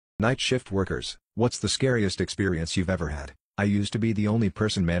Night shift workers, what's the scariest experience you've ever had? I used to be the only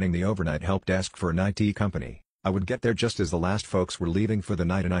person manning the overnight help desk for an IT company. I would get there just as the last folks were leaving for the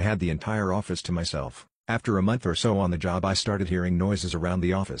night and I had the entire office to myself. After a month or so on the job I started hearing noises around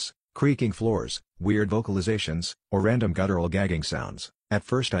the office, creaking floors, weird vocalizations, or random guttural gagging sounds. At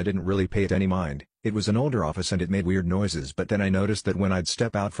first I didn't really pay it any mind, it was an older office and it made weird noises, but then I noticed that when I'd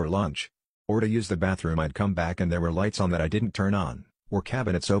step out for lunch, or to use the bathroom, I'd come back and there were lights on that I didn't turn on, or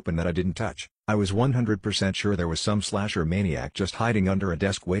cabinets open that I didn't touch. I was 100% sure there was some slasher maniac just hiding under a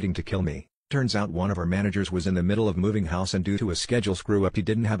desk waiting to kill me. Turns out one of our managers was in the middle of moving house and due to a schedule screw-up he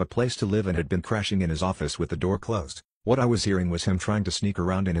didn't have a place to live and had been crashing in his office with the door closed. What I was hearing was him trying to sneak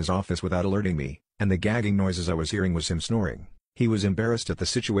around in his office without alerting me, and the gagging noises I was hearing was him snoring. He was embarrassed at the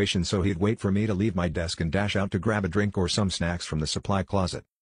situation so he'd wait for me to leave my desk and dash out to grab a drink or some snacks from the supply closet.